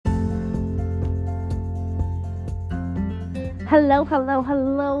Hello, hello,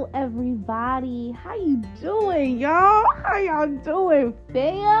 hello, everybody. How you doing, y'all? How y'all doing,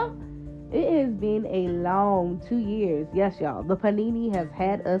 fam? It has been a long 2 years. Yes, y'all. The Panini has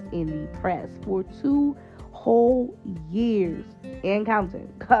had us in the press for 2 whole years and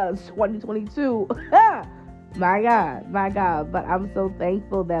counting. Because 2022, my God. But I'm so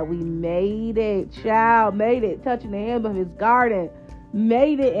thankful that we made it, child. Made it, touching the hem of his garden.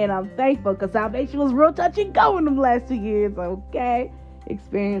 Made it, and I'm thankful because salvation was real touch and go in them last 2 years. Okay,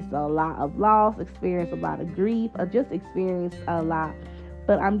 experienced a lot of loss, experienced a lot of grief, I just experienced a lot,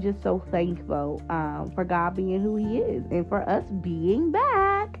 but I'm just so thankful for God being who He is and for us being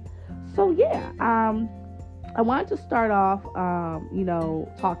back. So yeah, I wanted to start off,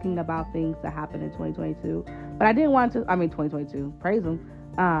 talking about things that happened in 2022, but I didn't want to. 2022, praise Him,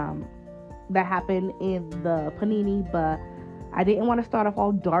 that happened in the Panini, but I didn't want to start off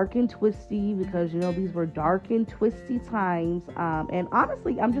all dark and twisty because, these were dark and twisty times. And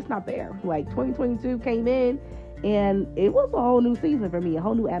honestly, I'm just not there. Like 2022 came in and it was a whole new season for me, a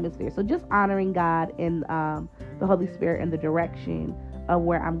whole new atmosphere. So just honoring God and the Holy Spirit and the direction of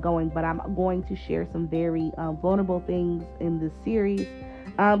where I'm going. But I'm going to share some very vulnerable things in this series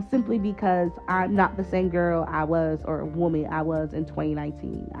simply because I'm not the same girl I was or woman I was in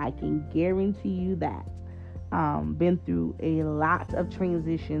 2019. I can guarantee you that. Been through a lot of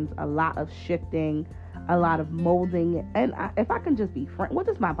transitions, a lot of shifting, a lot of molding. And if I can just be frank,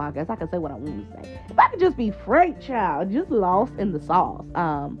 this is my podcast, I can say what I want to say. If I could just be frank, child, just lost in the sauce.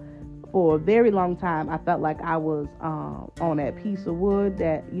 For a very long time, I felt like I was on that piece of wood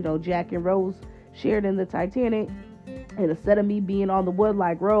that, Jack and Rose shared in the Titanic. And instead of me being on the wood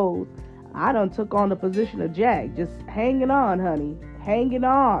like Rose, I done took on the position of Jack, just hanging on, honey, hanging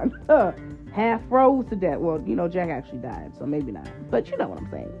on. Half froze to death. Well, Jack actually died, so maybe not. But you know what I'm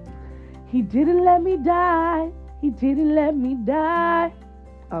saying. He didn't let me die. He didn't let me die.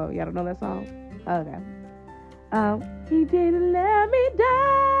 Oh, y'all don't know that song? Okay. He didn't let me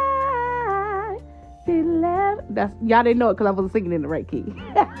die. Didn't let me... Y'all didn't know it because I wasn't singing in the right key.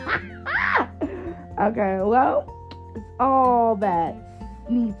 Okay, well, it's all that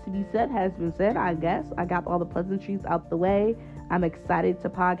needs to be said has been said, I guess. I got all the pleasantries out the way. I'm excited to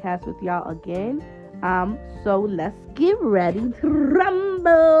podcast with y'all again. So let's get ready to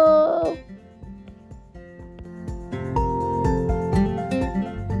rumble.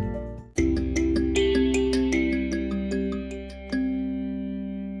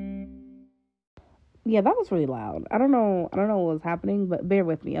 Yeah, that was really loud. I don't know what was happening, but bear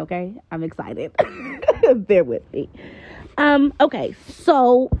with me, okay? I'm excited. Bear with me. Okay,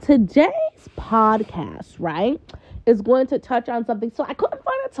 so today's podcast, right, is going to touch on something. So I couldn't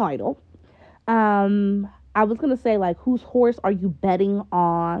find a title. I was going to say, like, whose horse are you betting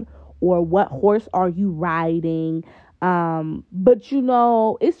on, or what horse are you riding? But it's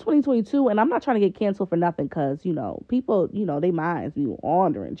 2022 and I'm not trying to get canceled for nothing because, people, they minds be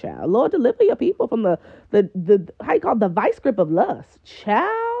wandering, child. Lord, deliver your people from the how you call it, the vice grip of lust,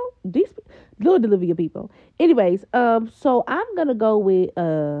 child. Lord, deliver your people. Anyways, so I'm going to go with,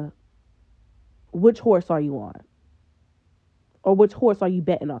 which horse are you on? Or which horse are you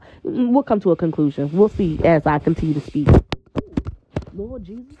betting on? We'll come to a conclusion. We'll see as I continue to speak. Lord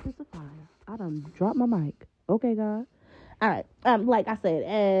Jesus is a fire. I done dropped my mic. Okay, God. All right. Like I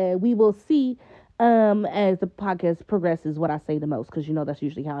said, we will see as the podcast progresses what I say the most, because that's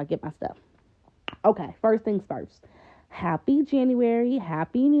usually how I get my stuff. Okay, first things first. Happy January.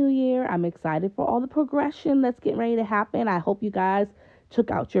 Happy New Year. I'm excited for all the progression that's getting ready to happen. I hope you guys took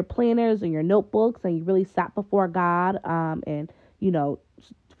out your planners and your notebooks and you really sat before God and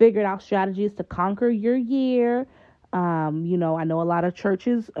figured out strategies to conquer your year. I know a lot of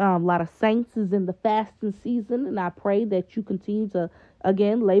churches, a lot of saints is in the fasting season, and I pray that you continue to,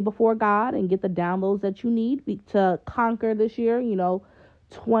 again, lay before God and get the downloads that you need to conquer this year.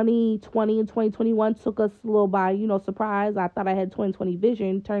 2020 and 2021 took us a little by, surprise. I thought I had 2020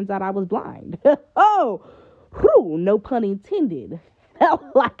 vision. Turns out I was blind. No pun intended. Felt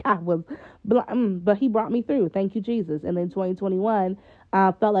like I was blind, but He brought me through. Thank you, Jesus. And then 2021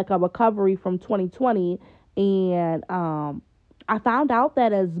 felt like a recovery from 2020. And I found out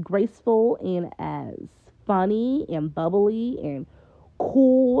that as graceful and as funny and bubbly and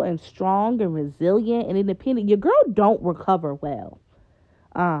cool and strong and resilient and independent, your girl don't recover well.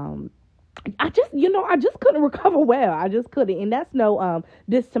 I just couldn't recover well. I just couldn't. And that's no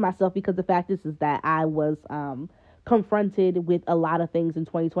diss to myself, because the fact is that I was confronted with a lot of things in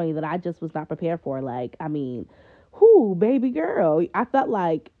 2020 that I just was not prepared for. Like, baby girl, I felt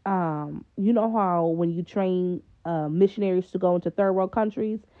like, how when you train missionaries to go into third world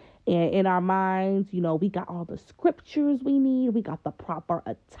countries And in our minds, we got all the scriptures we need. We got the proper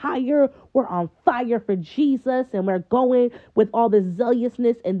attire. We're on fire for Jesus, and we're going with all this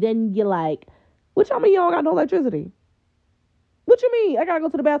zealousness. And then you're like, which I mean, you don't got no electricity. What you mean? I got to go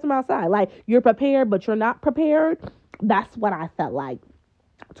to the bathroom outside. Like, you're prepared, but you're not prepared. That's what I felt like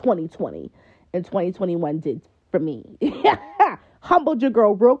 2020 and 2021 did for me. Humbled your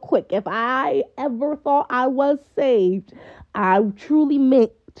girl real quick. If I ever thought I was saved, I truly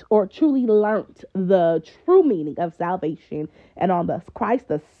meant or truly learned the true meaning of salvation. And on the Christ,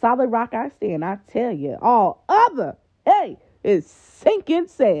 the solid rock I stand, I tell you, all other, is sinking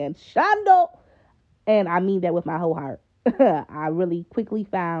sand. Shando. And I mean that with my whole heart. I really quickly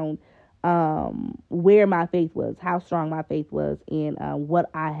found where my faith was, how strong my faith was, and what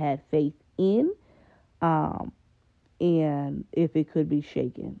I had faith in, and if it could be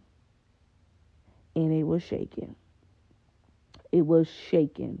shaken. And it was shaken. It was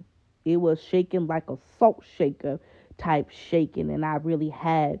shaken. It was shaken like a salt shaker type shaking, and I really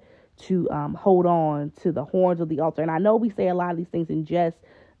had to hold on to the horns of the altar. And I know we say a lot of these things in jest,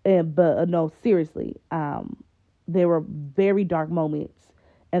 but no, seriously, there were very dark moments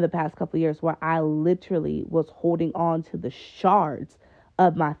in the past couple of years where I literally was holding on to the shards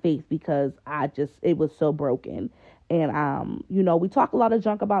of my faith because it was so broken. And, we talk a lot of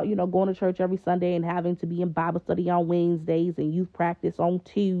junk about, going to church every Sunday and having to be in Bible study on Wednesdays and youth practice on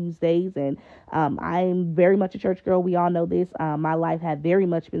Tuesdays. And I'm very much a church girl. We all know this. My life had very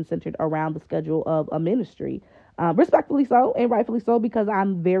much been centered around the schedule of a ministry. Respectfully so, and rightfully so, because I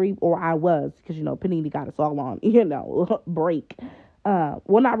was, because, Panini got us all on, break.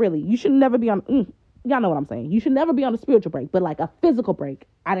 Well, not really. You should never be on, y'all know what I'm saying. You should never be on a spiritual break, but like a physical break.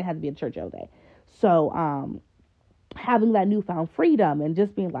 I didn't have to be in church all day. So, having that newfound freedom and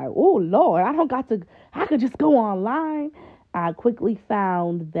just being like, oh Lord, I could just go online. I quickly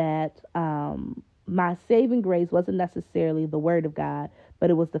found that, my saving grace wasn't necessarily the word of God, but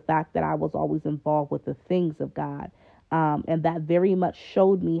it was the fact that I was always involved with the things of God. And that very much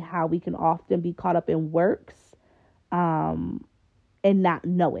showed me how we can often be caught up in works, and not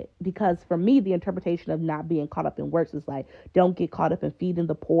know it. Because for me, the interpretation of not being caught up in works is like, don't get caught up in feeding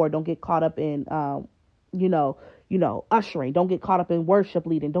the poor. Don't get caught up in, ushering. Don't get caught up in worship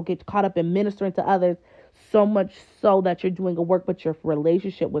leading. Don't get caught up in ministering to others, so much so that you're doing a work, but your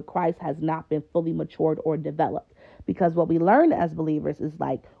relationship with Christ has not been fully matured or developed. Because what we learn as believers is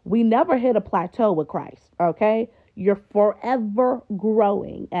like, we never hit a plateau with Christ, okay? You're forever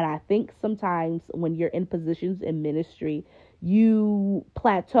growing. And I think sometimes when you're in positions in ministry, you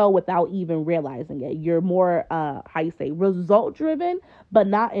plateau without even realizing it. You're more, result driven, but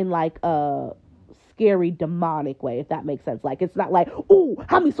not in like a scary demonic way, if that makes sense. Like, it's not like, oh,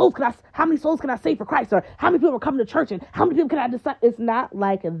 how many souls can I save for Christ, or how many people are coming to church, and how many people can I decide? It's not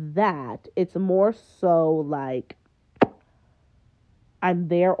like that. It's more so like, I'm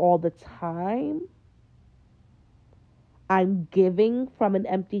there all the time. I'm giving from an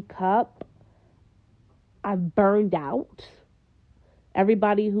empty cup. I'm burned out.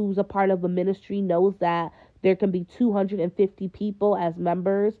 Everybody who's a part of the ministry knows that there can be 250 people as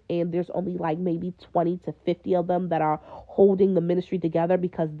members, and there's only like maybe 20 to 50 of them that are holding the ministry together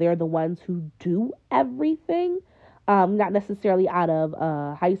because they're the ones who do everything. Not necessarily out of,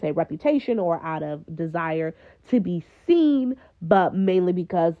 reputation or out of desire to be seen, but mainly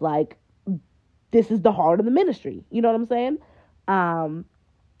because like, this is the heart of the ministry. You know what I'm saying? I'm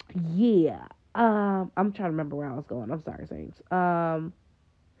trying to remember where I was going. I'm sorry, Saints.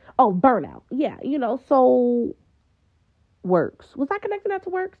 Burnout. Yeah, so works. Was I connecting that to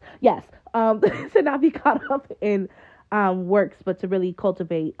works? Yes. To not be caught up in works, but to really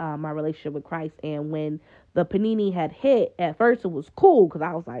cultivate my relationship with Christ. And when the panini had hit, at first it was cool because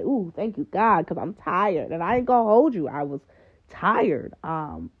I was like, ooh, thank you, God, because I'm tired. And I ain't gonna hold you. I was tired.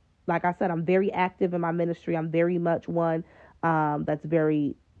 Like I said, I'm very active in my ministry. I'm very much one that's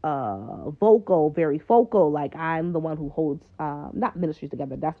very vocal, very focal. Like, I'm the one who holds not ministries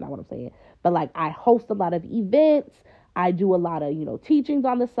together, that's not what I'm saying, but like, I host a lot of events. I do a lot of teachings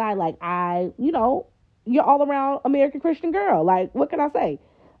on the side. Like, you're all around American Christian girl. Like, what can I say?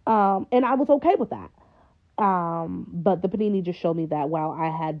 And I was okay with that. But the panini just showed me that while I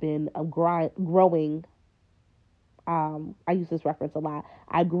had been growing, I use this reference a lot,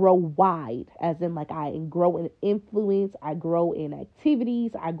 I grow wide, as in like I grow in influence, I grow in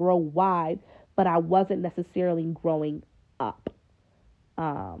activities, I grow wide, but I wasn't necessarily growing up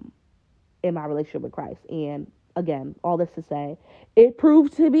in my relationship with Christ. And again, all this to say, it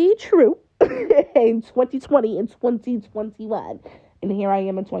proved to be true in 2020 and 2021. And here I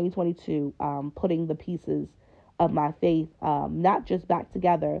am in 2022, putting the pieces of my faith, not just back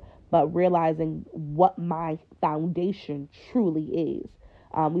together, but realizing what my foundation truly is.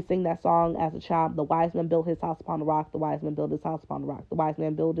 We sing that song as a child. The wise man built his house upon a rock. The wise man built his house upon a rock. The wise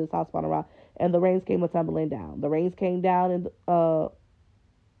man built his house upon a rock. And the rains came tumbling down. The rains came down, and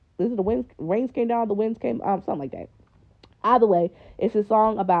this is the winds. Rains came down. The winds came. Something like that. Either way, it's a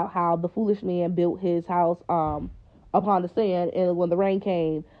song about how the foolish man built his house upon the sand, and when the rain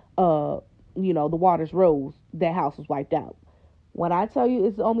came, the waters rose. That house was wiped out. When I tell you,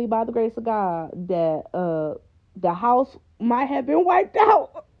 it's only by the grace of God that the house might have been wiped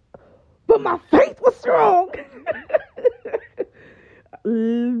out, but my faith was strong.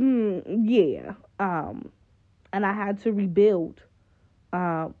 Yeah. And I had to rebuild,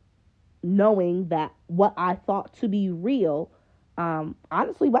 knowing that what I thought to be real,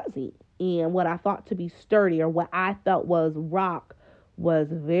 honestly wasn't. And what I thought to be sturdy, or what I felt was rock, was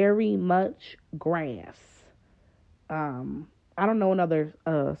very much grass. I don't know another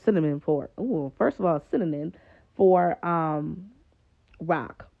synonym for it. Ooh, first of all, synonym for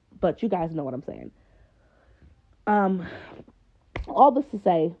rock, but you guys know what I'm saying. All this to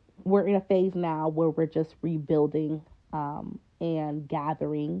say, we're in a phase now where we're just rebuilding and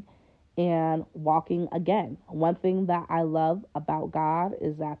gathering and walking again. One thing that I love about God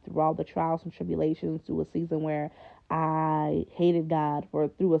is that through all the trials and tribulations, through a season where I hated God,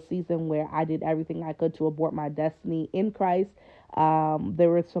 through a season where I did everything I could to abort my destiny in Christ, there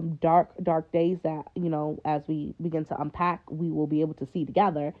were some dark days that, as we begin to unpack, we will be able to see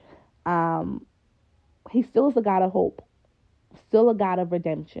together. He still is a God of hope, still a God of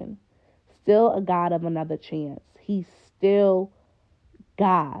redemption, still a God of another chance. He's still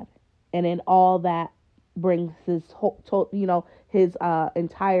God. And in all that brings his his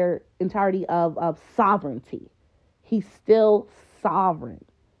entirety of sovereignty. He's still sovereign.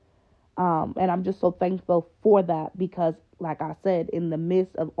 And I'm just so thankful for that, because like I said, in the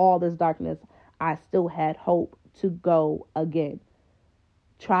midst of all this darkness, I still had hope to go again.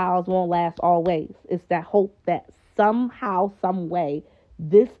 Trials won't last always. It's that hope that somehow, some way,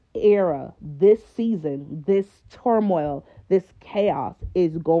 this era, this season, this turmoil, this chaos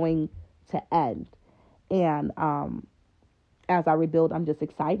is going to end. And as I rebuild, I'm just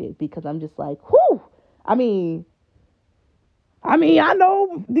excited, because I'm just like, whoo! I mean, I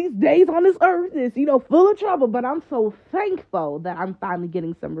know these days on this earth is, full of trouble, but I'm so thankful that I'm finally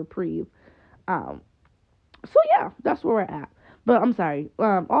getting some reprieve. So yeah, that's where we're at. But I'm sorry,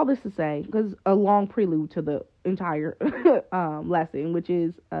 all this to say, because a long prelude to the entire lesson, which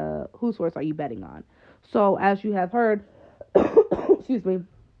is whose horse are you betting on? So as you have heard, excuse me,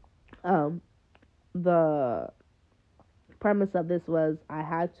 the premise of this was I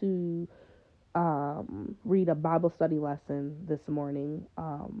had to read a Bible study lesson this morning.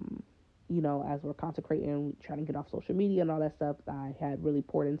 As we're consecrating, trying to get off social media and all that stuff, I had really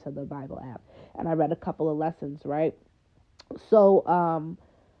poured into the Bible app, and I read a couple of lessons, right? So,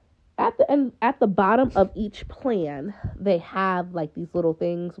 at the bottom of each plan, they have like these little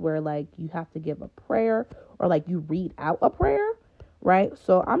things where like you have to give a prayer, or like you read out a prayer, right?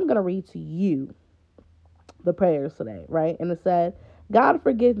 So I'm going to read to you the prayers today, right? And it said, God,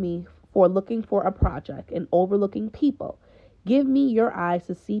 forgive me for looking for a project and overlooking people. Give me your eyes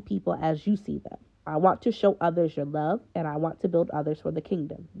to see people as you see them. I want to show others your love, and I want to build others for the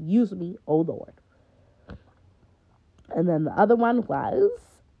kingdom. Use me, O Lord. And then the other one was,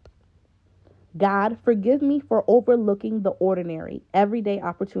 God, forgive me for overlooking the ordinary, everyday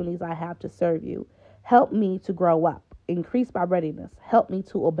opportunities I have to serve you. Help me to grow up. Increase my readiness. Help me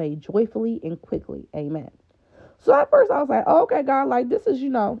to obey joyfully and quickly. Amen. So at first I was like, oh, okay, God, like this is, this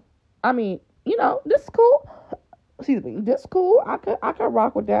is cool. Excuse me, this is cool. I could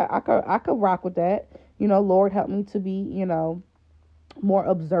rock with that. I could rock with that. Lord, help me to be, more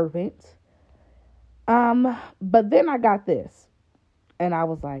observant. But then I got this, and I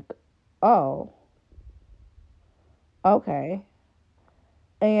was like, oh, okay.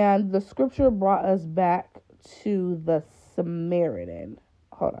 And the scripture brought us back to the Samaritan.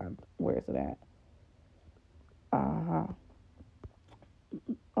 Hold on, where is it at? Oh,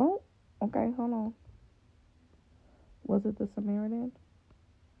 okay, hold on. Was it the Samaritan?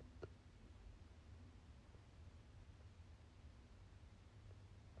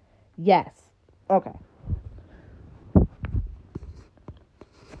 Yes. Okay.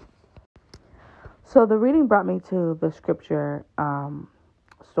 So the reading brought me to the scripture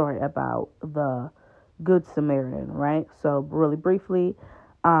story about the Good Samaritan, right? So really briefly,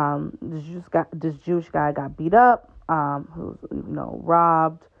 this Jewish guy got beat up, who was,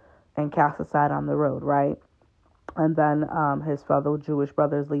 robbed and cast aside on the road, right? And then his fellow Jewish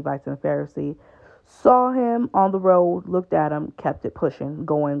brothers, Levites and Pharisees, saw him on the road, looked at him, kept it pushing,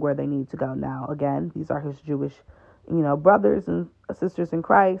 going where they need to go. Now, again, these are his Jewish, brothers and sisters in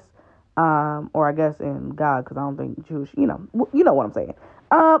Christ, or I guess in God, because I don't think Jewish, you know what I'm saying.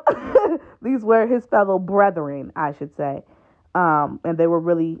 These were his fellow brethren, I should say. And they were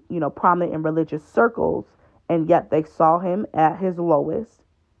really, prominent in religious circles, and yet they saw him at his lowest,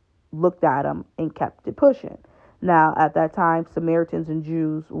 looked at him, and kept it pushing. Now, at that time, Samaritans and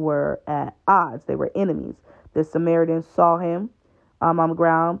Jews were at odds. They were enemies. The Samaritans saw him on the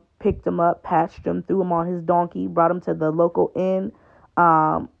ground, picked him up, patched him, threw him on his donkey, brought him to the local inn,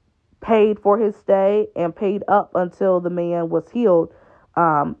 paid for his stay, and paid up until the man was healed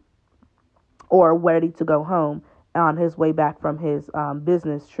or ready to go home. On his way back from his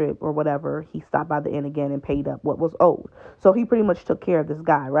business trip or whatever, he stopped by the inn again and paid up what was owed. So he pretty much took care of this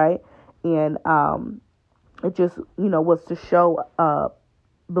guy, right? And it just, was to show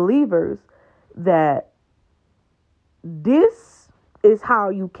believers that this is how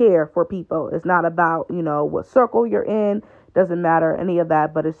you care for people. It's not about, what circle you're in. Doesn't matter any of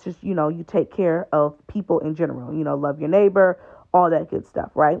that, but it's just, you take care of people in general, love your neighbor, all that good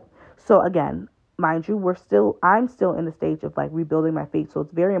stuff, right? So again, mind you, I'm still in the stage of like rebuilding my faith. So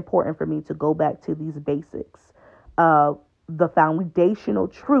it's very important for me to go back to these basics of the foundational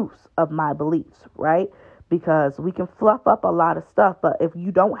truths of my beliefs, right? Because we can fluff up a lot of stuff, but if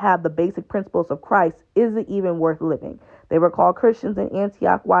you don't have the basic principles of Christ, is it even worth living? They were called Christians in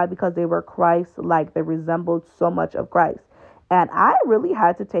Antioch. Why? Because they were Christ-like. They resembled so much of Christ. And I really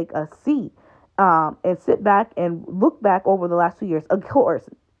had to take a seat and sit back and look back over the last 2 years. Of course,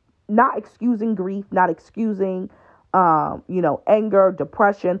 not excusing grief, not excusing, anger,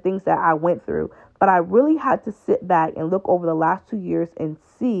 depression, things that I went through. But I really had to sit back and look over the last 2 years and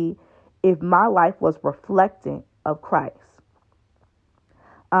see if my life was reflecting of Christ.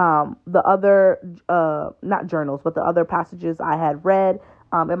 The other, not journals, but the other passages I had read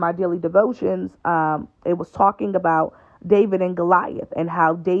in my daily devotions, it was talking about David and Goliath and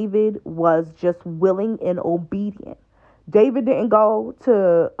how David was just willing and obedient. David didn't go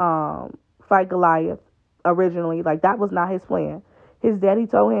to fight Goliath originally. Like, that was not his plan. His daddy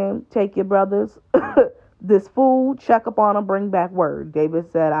told him, take your brothers, this food, check up on them, bring back word.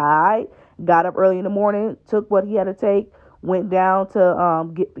 David said, all right, got up early in the morning, took what he had to take, went down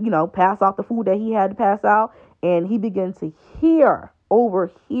to, pass out the food that he had to pass out. And he began to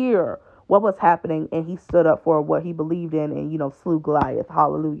overhear what was happening. And he stood up for what he believed in and, slew Goliath.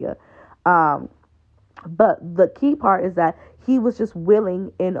 Hallelujah. But the key part is that he was just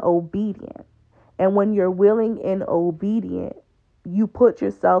willing and obedient. And when you're willing and obedient, you put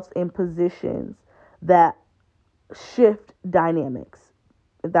yourselves in positions that shift dynamics,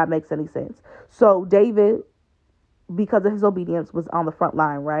 if that makes any sense. So David, because of his obedience, was on the front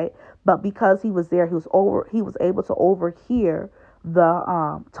line, right? But because he was there, he was able to overhear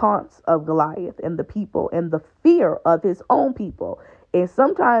the taunts of Goliath and the people and the fear of his own people. And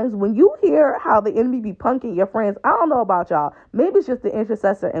sometimes when you hear how the enemy be punking your friends, I don't know about y'all. Maybe it's just the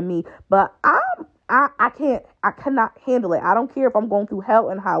intercessor in me, but I cannot handle it. I don't care if I'm going through hell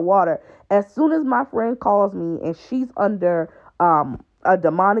and high water. As soon as my friend calls me and she's under a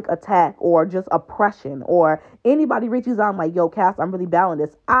demonic attack or just oppression, or anybody reaches out, I'm like, yo, Cass, I'm really battling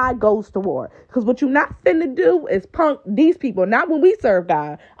this, I goes to war. Because what you not finna do is punk these people. Not when we serve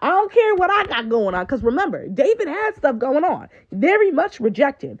God. I don't care what I got going on. Because remember, David had stuff going on. Very much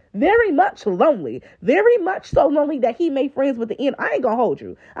rejected. Very much lonely. Very much so lonely that he made friends with the enemy. I ain't gonna hold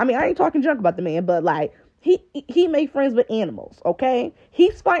you. I mean, I ain't talking junk about the man, but like, he made friends with animals, okay?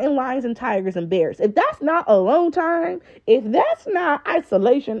 He's fighting lions and tigers and bears. If that's not alone time, if that's not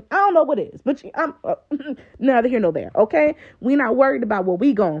isolation, I don't know what is. But I'm neither here nor there, okay? We're not worried about what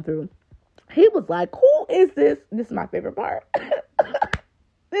we going through. He was like, who is this? This is my favorite part.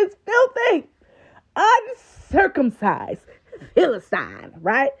 This filthy, uncircumcised Philistine,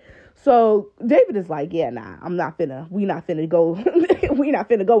 right? So David is like, yeah, nah, we not finna go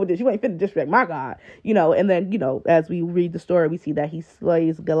with this. You ain't finna disrespect my God, and then, as we read the story, we see that he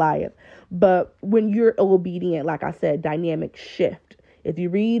slays Goliath. But when you're obedient, like I said, dynamic shift. If you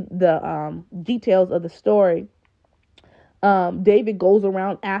read the details of the story, David goes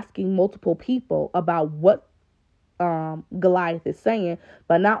around asking multiple people about what Goliath is saying.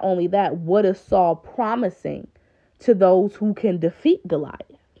 But not only that, what is Saul promising to those who can defeat Goliath?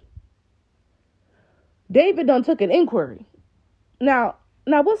 David done took an inquiry. Now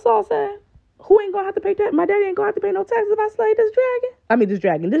what Saul said? Who ain't gonna have to pay tax? My daddy ain't gonna have to pay no taxes if I slay this giant.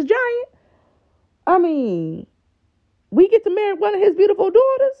 I mean, we get to marry one of his beautiful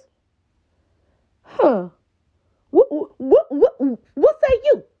daughters? Huh. What say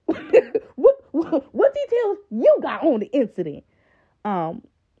you? What details you got on the incident?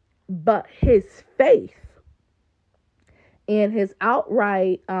 But his faith and his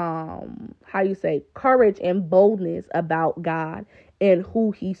outright, courage and boldness about God and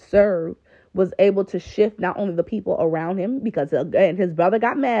who he served was able to shift not only the people around him, because again, his brother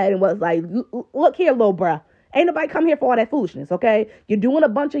got mad and was like, look here, little bruh. Ain't nobody come here for all that foolishness, okay? You're doing a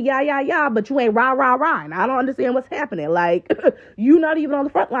bunch of yah, but you ain't rah. And I don't understand what's happening. Like, you not even on the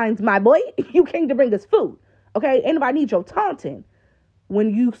front lines, my boy. You came to bring us food, okay? Ain't nobody need your taunting.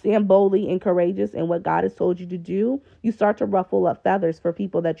 When you stand boldly and courageous in what God has told you to do, you start to ruffle up feathers for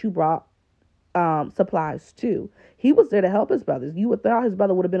people that you brought supplies to. He was there to help his brothers. You would thought his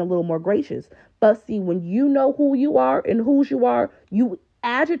brother would have been a little more gracious. But see, when you know who you are and whose you are, you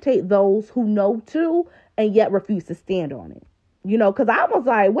agitate those who know too and yet refuse to stand on it. You know, because I was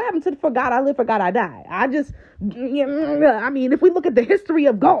like, what happened to the for God I live, for God I die? I mean, if we look at the history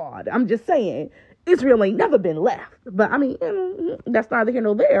of God, I'm just saying, Israel ain't never been left. But I mean, that's neither here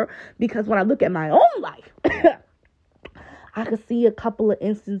nor there, because when I look at my own life, I could see a couple of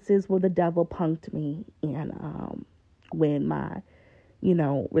instances where the devil punked me. And when my,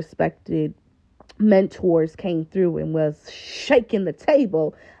 respected mentors came through and was shaking the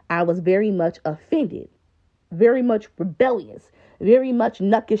table, I was very much offended, very much rebellious, very much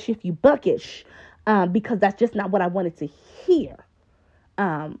knuckish if you buckish, because that's just not what I wanted to hear.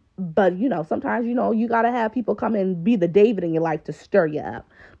 But sometimes, you got to have people come and be the David in your life to stir you up.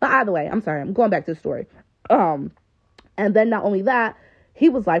 But either way, I'm sorry, I'm going back to the story. And then not only that, he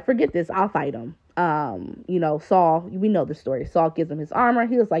was like, forget this, I'll fight him. Saul, we know the story. Saul gives him his armor.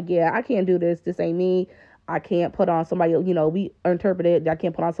 He was like, yeah, I can't do this. This ain't me. I can't put on somebody, we interpret it. I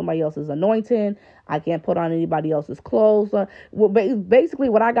can't put on somebody else's anointing. I can't put on anybody else's clothes. Basically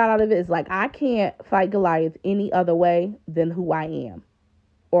what I got out of it is like, I can't fight Goliath any other way than who I am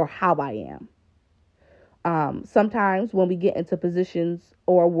or how I am. Sometimes when we get into positions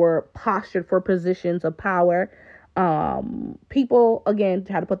or we're postured for positions of power, people again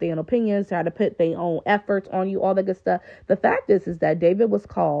try to put their own opinions, try to put their own efforts on you, all that good stuff. The fact is that David was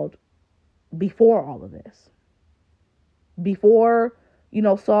called before all of this. Before,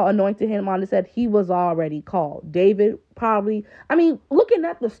 Saul anointed him on the set, he was already called. David probably, looking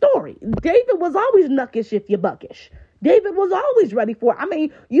at the story, David was always knuckish if you're buckish. David was always ready for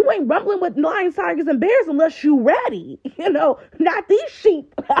it. You ain't rumbling with lions, tigers, and bears unless you ready. Not these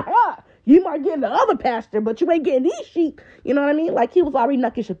sheep. You might get in the other pasture, but you ain't getting these sheep. You know what I mean? Like, he was already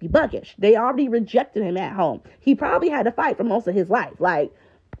knuckish if you buckish. They already rejected him at home. He probably had to fight for most of his life. Like,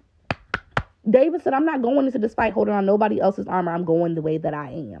 David said, I'm not going into this fight holding on nobody else's armor. I'm going the way that I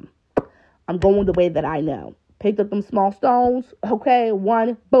am. I'm going the way that I know. Picked up them small stones. Okay,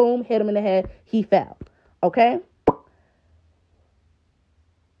 one, boom, hit him in the head. He fell. Okay?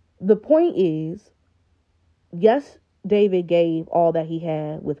 The point is, yes, David gave all that he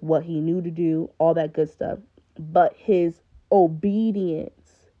had with what he knew to do, all that good stuff. But his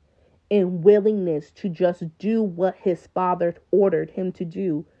obedience and willingness to just do what his father ordered him to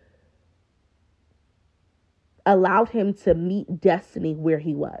do allowed him to meet destiny where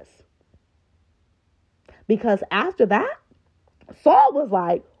he was. Because after that, Saul was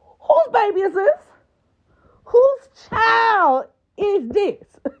like, whose baby is this? Whose child is this?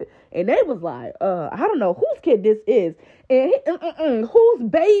 And they was like, I don't know whose kid this is. And whose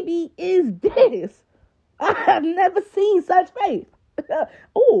baby is this? I've never seen such faith.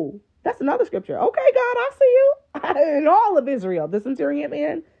 Oh, that's another scripture. Okay, God, I see you. In all of Israel, the centurion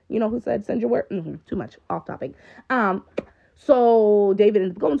man, who said, send your word. Too much off topic. So David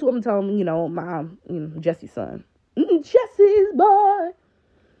ended up going to him and telling him, my, Jesse's son. Jesse's boy.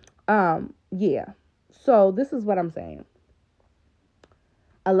 Yeah. So this is what I'm saying.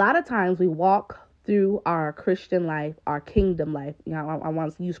 A lot of times we walk through our Christian life, our kingdom life. I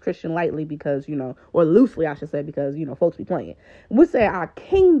want to use Christian lightly because, or loosely, I should say, because, folks be playing. We say our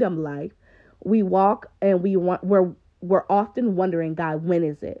kingdom life, we walk and we're often wondering, God, when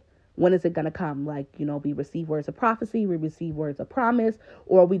is it? When is it going to come? Like, we receive words of prophecy, we receive words of promise,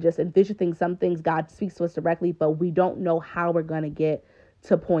 or we just envision things, some things God speaks to us directly, but we don't know how we're going to get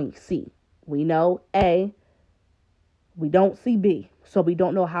to point C. We know A, we don't see B, so we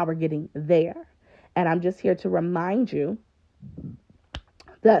don't know how we're getting there. And I'm just here to remind you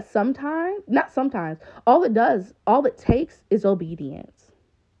that all it takes is obedience.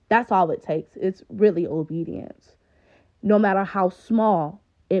 That's all it takes. It's really obedience. No matter how small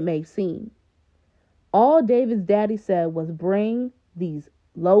it may seem. All David's daddy said was, bring these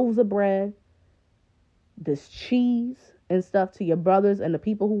loaves of bread, this cheese and stuff to your brothers and the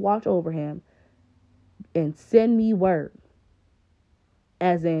people who watch over him, and send me word.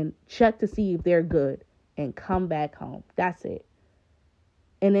 as in check to see if they're good and come back home. That's it.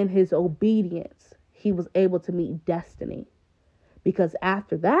 And in his obedience, he was able to meet destiny. Because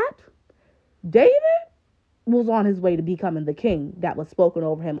after that, David was on his way to becoming the king that was spoken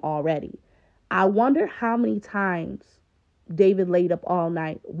over him already. I wonder how many times David laid up all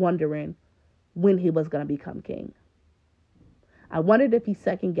night wondering when he was going to become king. I wondered if he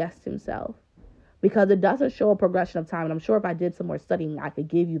second guessed himself, because it doesn't show a progression of time. And I'm sure if I did some more studying, I could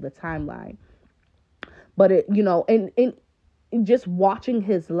give you the timeline. But it, and just watching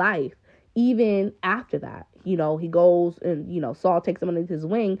his life, even after that, he goes and, Saul takes him underneath his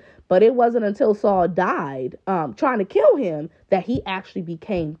wing. But it wasn't until Saul died, trying to kill him, that he actually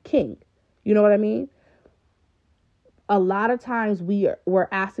became king. You know what I mean? A lot of times we're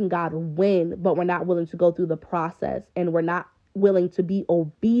asking God when, but we're not willing to go through the process, and we're not willing to be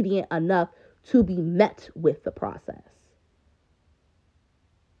obedient enough to be met with the process.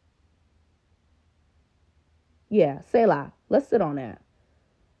 Yeah, Selah. Let's sit on that.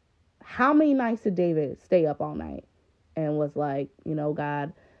 How many nights did David stay up all night and was like,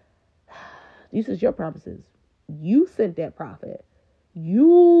 God, this is your purposes. You sent that prophet.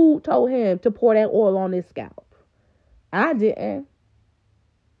 You told him to pour that oil on his scalp. I didn't.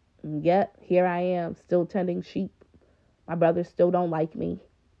 And yet, here I am, still tending sheep. My brothers still don't like me.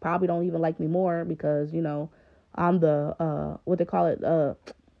 Probably don't even like me more because, I'm the, what they call it,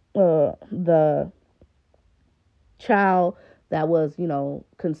 the child that was,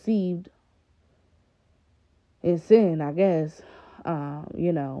 conceived in sin, I guess.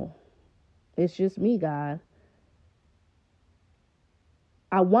 It's just me, God.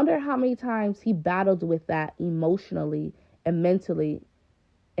 I wonder how many times he battled with that emotionally and mentally,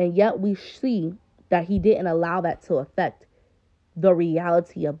 and yet we see that he didn't allow that to affect the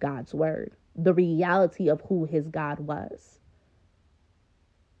reality of God's word, the reality of who his God was.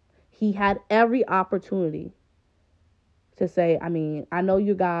 He had every opportunity to say, I know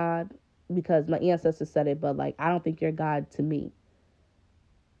you're God because my ancestors said it, but I don't think you're God to me.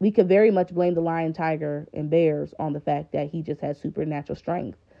 We could very much blame the lion, tiger, and bears on the fact that he just had supernatural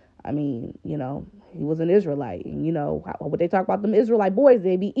strength. He was an Israelite. And, what they talk about them Israelite boys,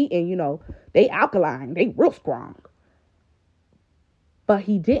 they be eating, they alkaline, they real strong. But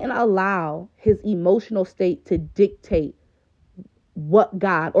he didn't allow his emotional state to dictate what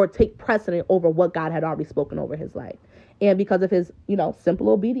God, or take precedent over what God had already spoken over his life. And because of his, simple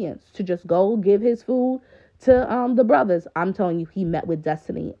obedience to just go give his food to the brothers, I'm telling you, he met with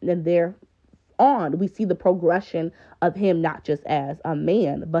destiny. And there on, we see the progression of him, not just as a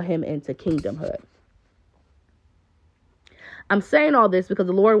man, but him into kingdomhood. I'm saying all this because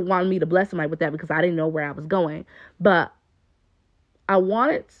the Lord wanted me to bless him with that, because I didn't know where I was going. But I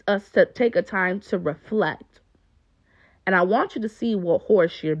wanted us to take a time to reflect. And I want you to see what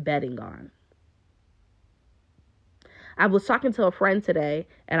horse you're betting on. I was talking to a friend today,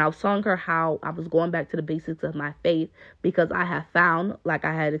 and I was telling her how I was going back to the basics of my faith, because I have found, like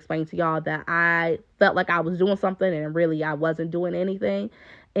I had explained to y'all, that I felt like I was doing something and really I wasn't doing anything.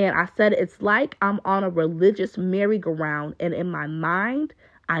 And I said, it's like I'm on a religious merry-go-round, and in my mind,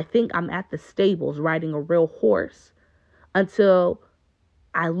 I think I'm at the stables riding a real horse, until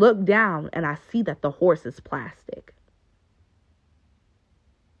I look down and I see that the horse is plastic.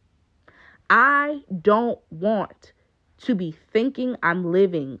 I don't want to be thinking I'm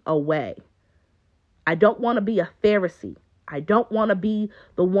living away. I don't want to be a Pharisee. I don't want to be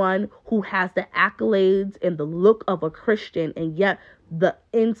the one who has the accolades and the look of a Christian, and yet the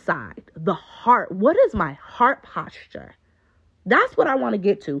inside, the heart. What is my heart posture? That's what I want to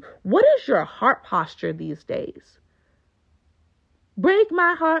get to. What is your heart posture these days? Break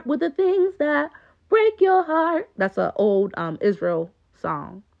my heart with the things that break your heart. That's an old Israel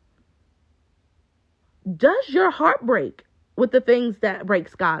song. Does your heart break with the things that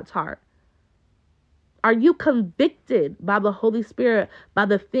breaks God's heart? Are you convicted by the Holy Spirit by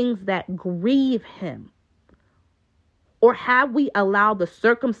the things that grieve him? Or have we allowed the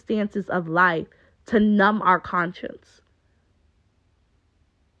circumstances of life to numb our conscience,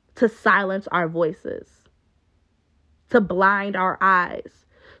 to silence our voices, to blind our eyes,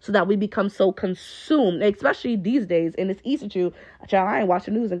 so that we become so consumed, especially these days in this Easter, I ain't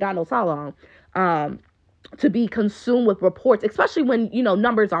watching news and God knows how long, to be consumed with reports, especially when,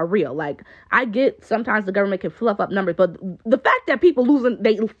 numbers are real. Like, I get sometimes the government can fluff up numbers, but the fact that people losing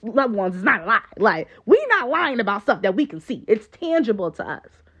their loved ones is not a lie. Like, we not lying about stuff that we can see. It's tangible to us.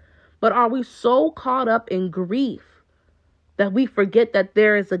 But are we so caught up in grief that we forget that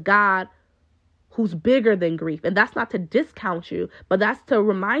there is a God who's bigger than grief. And that's not to discount you, but that's to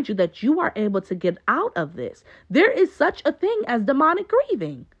remind you that you are able to get out of this. There is such a thing as demonic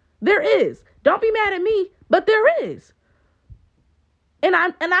grieving. There is. Don't be mad at me, but there is. And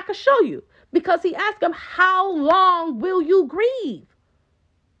I can show you, because he asked him, how long will you grieve?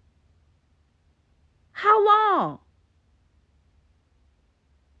 How long?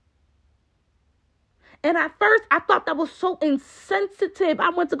 And at first, I thought that was so insensitive. I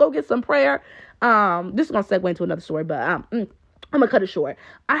went to go get some prayer. This is going to segue into another story, but I'm going to cut it short.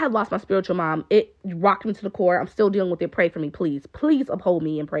 I had lost my spiritual mom. It rocked me to the core. I'm still dealing with it. Pray for me, please. Please uphold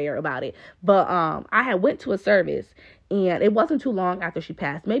me in prayer about it. But I had went to a service, and it wasn't too long after she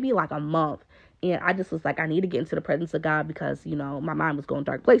passed, maybe like a month. And I just was like, I need to get into the presence of God because, you know, my mind was going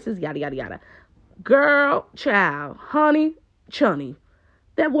dark places, yada, yada, yada. Girl, child, honey, chunny.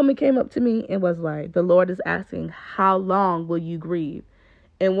 That woman came up to me and was like, the Lord is asking, how long will you grieve?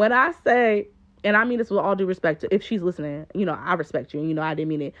 And when I say, and I mean this with all due respect, if she's listening, you know, I respect you, you know, I didn't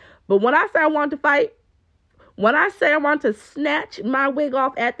mean it. But when I say I want to fight, when I say I want to snatch my wig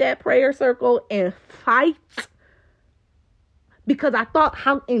off at that prayer circle and fight, because I thought,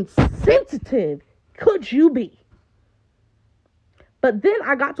 how insensitive could you be? But then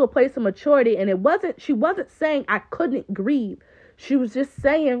I got to a place of maturity, and she wasn't saying I couldn't grieve. She was just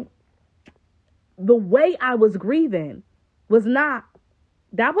saying the way I was grieving that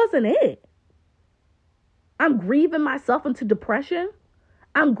wasn't it. I'm grieving myself into depression.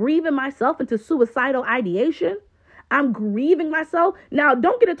 I'm grieving myself into suicidal ideation. I'm grieving myself. Now,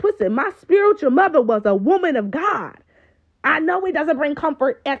 don't get it twisted. My spiritual mother was a woman of God. I know it doesn't bring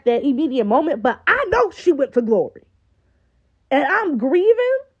comfort at that immediate moment, but I know she went to glory. And I'm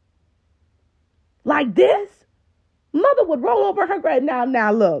grieving like this. Mother would roll over her grave.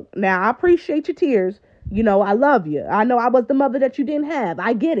 Now, look. Now, I appreciate your tears. You know, I love you. I know I was the mother that you didn't have.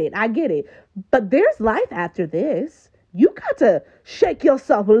 I get it. But there's life after this. You got to shake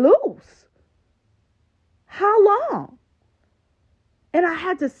yourself loose. How long? And I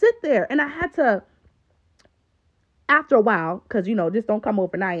had to sit there, and I had to, after a while, because, you know, this don't come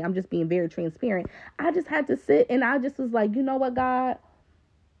overnight. I'm just being very transparent. I just had to sit, and I just was like, you know what, God?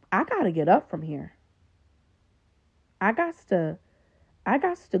 I got to get up from here. I got to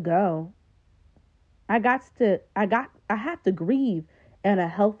go. I have to grieve in a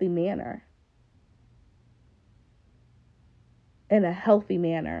healthy manner. And I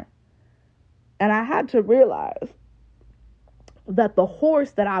had to realize that the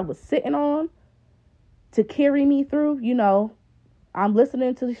horse that I was sitting on to carry me through, you know, I'm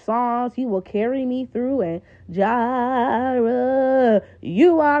listening to the songs, he will carry me through, and Jireh,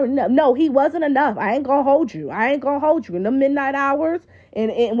 you are enough. No, he wasn't enough. I ain't gonna hold you. In the midnight hours,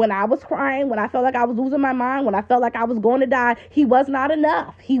 and when I was crying, when I felt like I was losing my mind, when I felt like I was going to die, he was not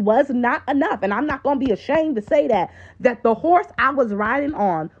enough. And I'm not gonna be ashamed to say that the horse I was riding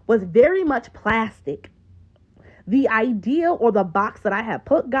on was very much plastic. The idea or the box that I had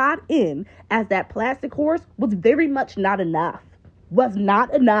put God in as that plastic horse was very much not enough. Was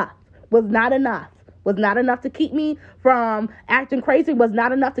not enough to keep me from acting crazy, was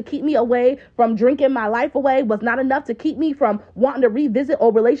not enough to keep me away from drinking my life away, was not enough to keep me from wanting to revisit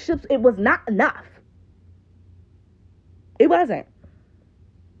old relationships. It was not enough. It wasn't.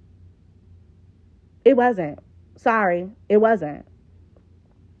 Sorry, it wasn't.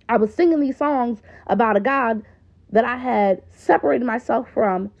 I was singing these songs about a God that I had separated myself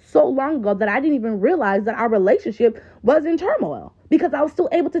from so long ago that I didn't even realize that our relationship was in turmoil, because I was still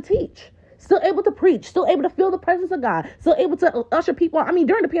able to teach, still able to preach, still able to feel the presence of God, still able to usher people. I mean,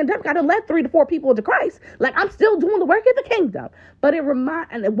 during the pandemic, I done led 3 to 4 people to Christ. Like, I'm still doing the work of the kingdom. But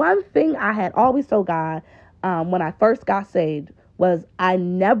and one thing I had always told God when I first got saved was I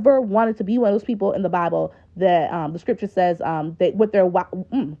never wanted to be one of those people in the Bible that the scripture says they with their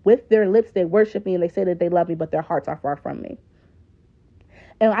lips they worship me and they say that they love me, but their hearts are far from me.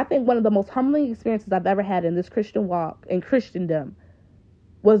 And I think one of the most humbling experiences I've ever had in this Christian walk, in Christendom,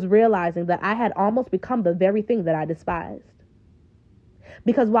 was realizing that I had almost become the very thing that I despised.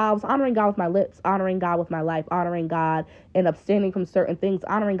 Because while I was honoring God with my lips, honoring God with my life, honoring God and abstaining from certain things,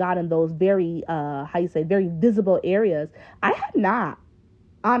 honoring God in those very, very visible areas, I had not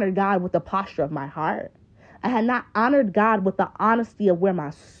honored God with the posture of my heart. I had not honored God with the honesty of where my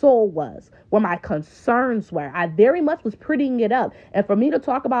soul was, where my concerns were. I very much was prettying it up. And for me to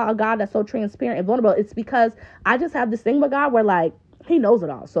talk about a God that's so transparent and vulnerable, it's because I just have this thing with God where, like, he knows it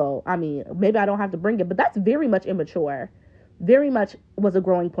all. So, I mean, maybe I don't have to bring it, but that's very much immature. Very much was a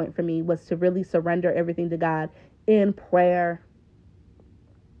growing point for me, was to really surrender everything to God in prayer.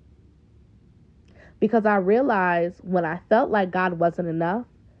 Because I realized when I felt like God wasn't enough,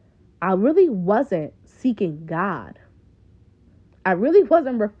 I really wasn't seeking God. I really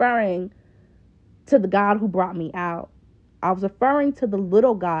wasn't referring to the God who brought me out. I was referring to the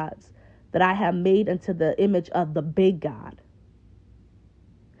little gods that I have made into the image of the big God.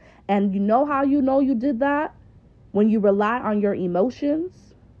 And you know how you know you did that? When you rely on your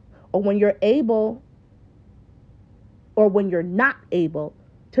emotions, or when you're able, or when you're not able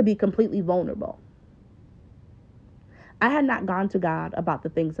to be completely vulnerable. I had not gone to God about the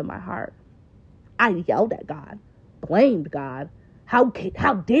things in my heart. I yelled at God, blamed God. How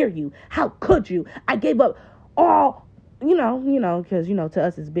dare you? How could you? I gave up all, because, to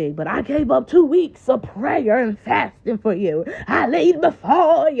us it's big, but I gave up 2 weeks of prayer and fasting for you. I laid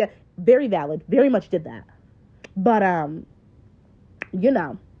before you. Very valid. Very much did that. But,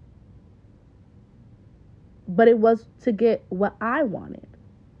 but it was to get what I wanted.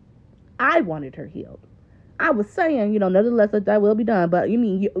 I wanted her healed. I was saying, nevertheless, let thy will be done. But you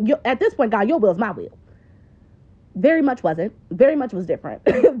mean, you at this point, God, your will is my will. Very much wasn't. Very much was different.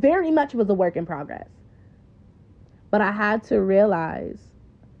 Very much was a work in progress. But I had to realize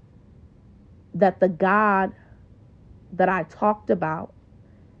that the God that I talked about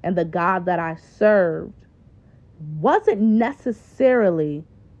and the God that I served wasn't necessarily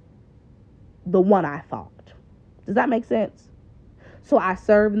the one I thought. Does that make sense? So I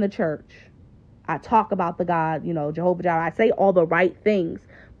serve in the church. I talk about the God, Jehovah Jireh. I say all the right things,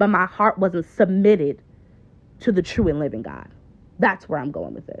 but my heart wasn't submitted to the true and living God. That's where I'm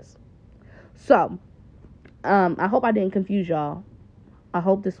going with this. So, I hope I didn't confuse y'all. I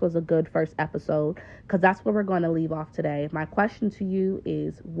hope this was a good first episode, because that's where we're going to leave off today. My question to you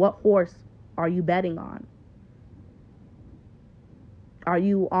is, what horse are you betting on? Are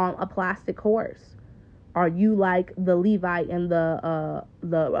you on a plastic horse? Are you like the Levite and the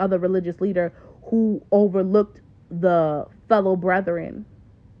other religious leader who overlooked the fellow brethren?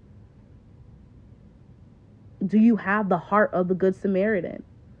 Do you have the heart of the Good Samaritan,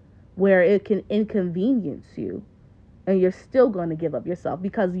 where it can inconvenience you and you're still going to give up yourself?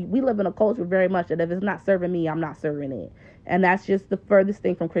 Because we live in a culture very much that if it's not serving me, I'm not serving it. And that's just the furthest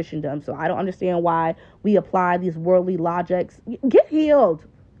thing from Christendom. So I don't understand why we apply these worldly logics. Get healed.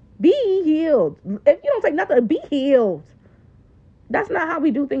 Be healed. If you don't take nothing, be healed. That's not how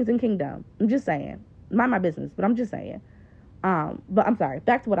we do things in kingdom. I'm just saying. Mind my business, but I'm just saying. But I'm sorry.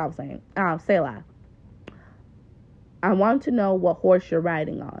 Back to what I was saying. Selah. I want to know what horse you're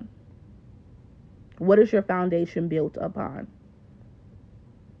riding on. What is your foundation built upon?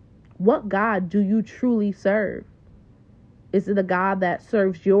 What God do you truly serve? Is it a God that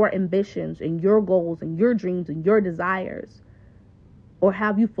serves your ambitions and your goals and your dreams and your desires? Or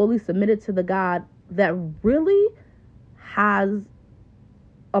have you fully submitted to the God that really has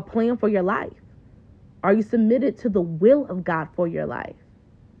a plan for your life? Are you submitted to the will of God for your life?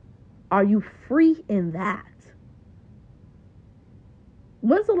 Are you free in that?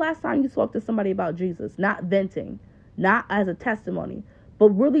 When's the last time you spoke to somebody about Jesus? Not venting, not as a testimony, but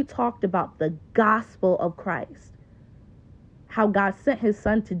really talked about the gospel of Christ. How God sent his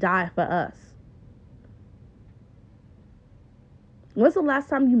son to die for us. When's the last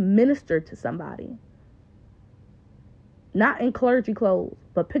time you ministered to somebody? Not in clergy clothes,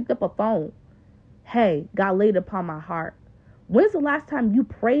 but picked up a phone. Hey, God laid upon my heart. When's the last time you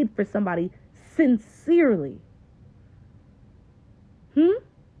prayed for somebody sincerely?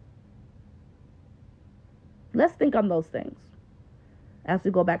 Let's think on those things as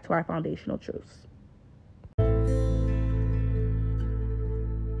we go back to our foundational truths.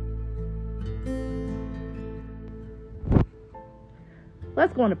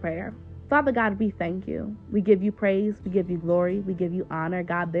 Let's go into prayer. Father God, we thank you. We give you praise. We give you glory. We give you honor.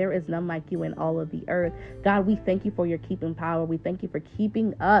 God, there is none like you in all of the earth. God, we thank you for your keeping power. We thank you for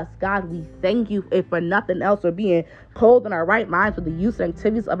keeping us. God, we thank you if for nothing else for being clothed in our right minds with the use and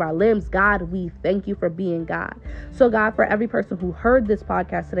activities of our limbs. God, we thank you for being God. So God, for every person who heard this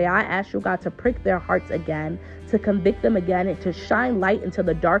podcast today, I ask you, God, to prick their hearts again, to convict them again, and to shine light into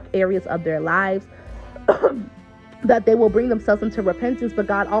the dark areas of their lives. That they will bring themselves into repentance, but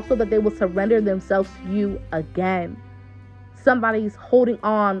God, also that they will surrender themselves to you again. Somebody's holding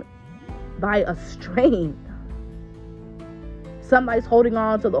on by a string. Somebody's holding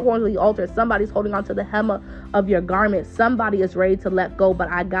on to the horns of the altar. Somebody's holding on to the hem of your garment. Somebody is ready to let go. But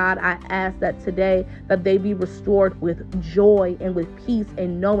God, I ask that today that they be restored with joy and with peace,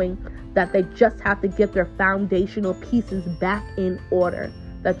 and knowing that they just have to get their foundational pieces back in order.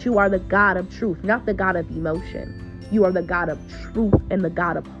 That you are the God of truth, not the God of emotion. You are the God of truth and the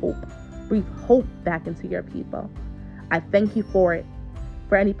God of hope. Breathe hope back into your people. I thank you for it.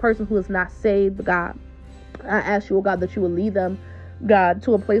 For any person who is not saved, God, I ask you, oh God, that you will lead them God,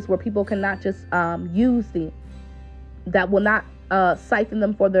 to a place where people cannot just use them, that will not siphon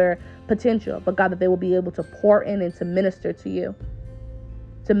them for their potential, but God, that they will be able to pour in and to minister to you,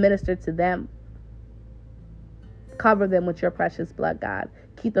 to minister to them. Cover them with your precious blood, God.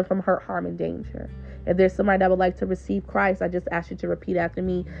 Keep them from hurt, harm, and danger. If there's somebody that would like to receive Christ, I just ask you to repeat after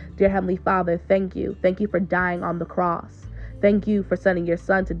me. Dear Heavenly Father, thank you. Thank you for dying on the cross. Thank you for sending your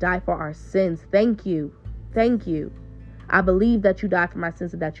son to die for our sins. Thank you. Thank you. I believe that you died for my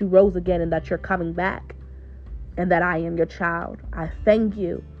sins and that you rose again and that you're coming back and that I am your child. I thank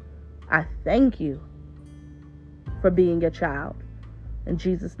you. I thank you for being your child. In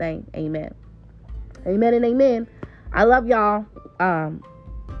Jesus' name, amen. Amen and amen. I love y'all.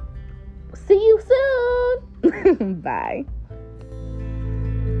 See you soon. Bye.